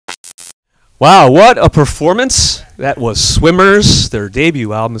Wow, what a performance. That was SWMRS. Their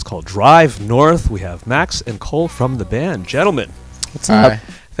debut album is called Drive North. We have Max and Cole from the band. Gentlemen, what's up?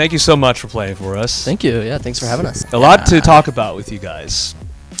 Thank you so much for playing for us. Thank you. Yeah, thanks for having us. A lot to talk about with you guys.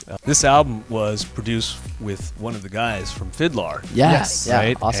 This album was produced with one of the guys from Fiddlar. Yes. Yeah,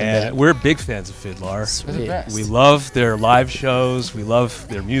 right? awesome And band. we're big fans of Fiddlar. Sweet. We love their live shows. We love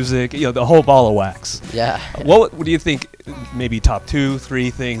their music. You know, the whole ball of wax. Yeah. What do you think? Maybe top 2, 3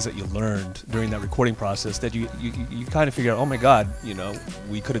 things that you learned during that recording process that you kind of figure out, oh my God, you know,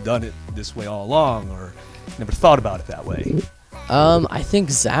 we could have done it this way all along, or never thought about it that way. I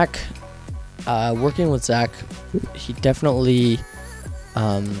think Zach, working with Zach, he definitely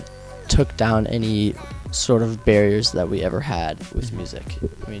took down any sort of barriers that we ever had with music.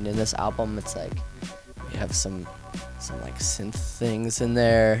 I mean, in this album, it's like we have some like synth things in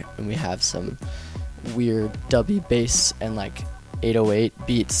there, and we have some weird dubby bass and like 808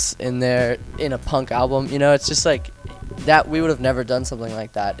 beats in there in a punk album. You know, it's just like that. We would have never done something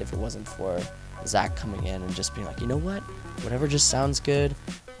like that if it wasn't for Zach coming in and just being like, you know what, whatever just sounds good,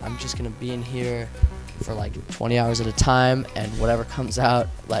 I'm just gonna be in here for like 20 hours at a time, and whatever comes out,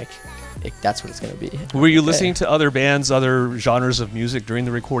 like that's what it's gonna be. Were you listening to other bands, other genres of music during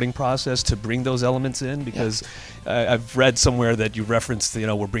the recording process to bring those elements in? Because I've read somewhere that you referenced, you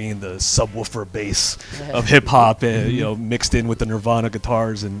know, we're bringing the subwoofer bass of hip hop, you know, mixed in with the Nirvana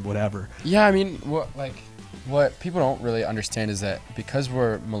guitars and whatever. Yeah, I mean, what people don't really understand is that because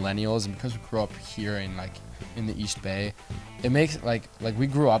we're millennials and because we grew up here in the East Bay, it makes like we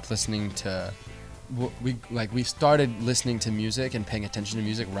grew up listening to. We started listening to music and paying attention to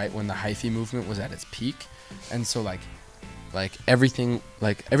music right when the hyphy movement was at its peak, and so like everything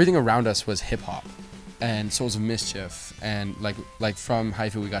around us was hip hop and Souls of Mischief, and like from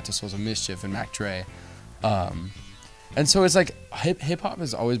hyphy we got to Souls of Mischief and Mac Dre, and so it's like hip hop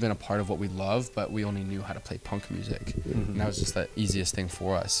has always been a part of what we love, but we only knew how to play punk music, and that was just the easiest thing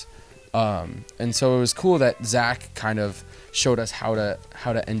for us. And so it was cool that Zach kind of showed us how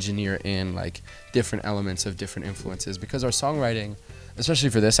to engineer in like different elements of different influences, because our songwriting, especially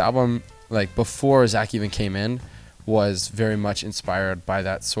for this album, like before Zach even came in, was very much inspired by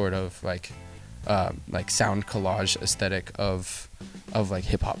that sort of like sound collage aesthetic of like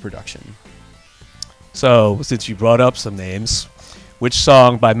hip hop production. So since you brought up some names, which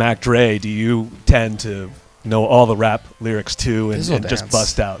song by Mac Dre do you tend to know all the rap lyrics to and just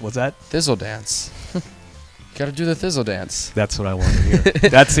bust out? What's that? Thizzle Dance. Gotta do the Thizzle Dance. That's what I want to hear.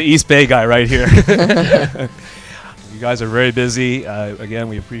 That's the East Bay guy right here. You guys are very busy. Again,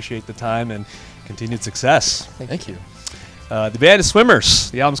 we appreciate the time and continued success. Thank you. The band is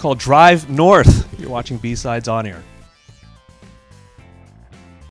SWMRS. The album's called Drive North. You're watching B-Sides On Air.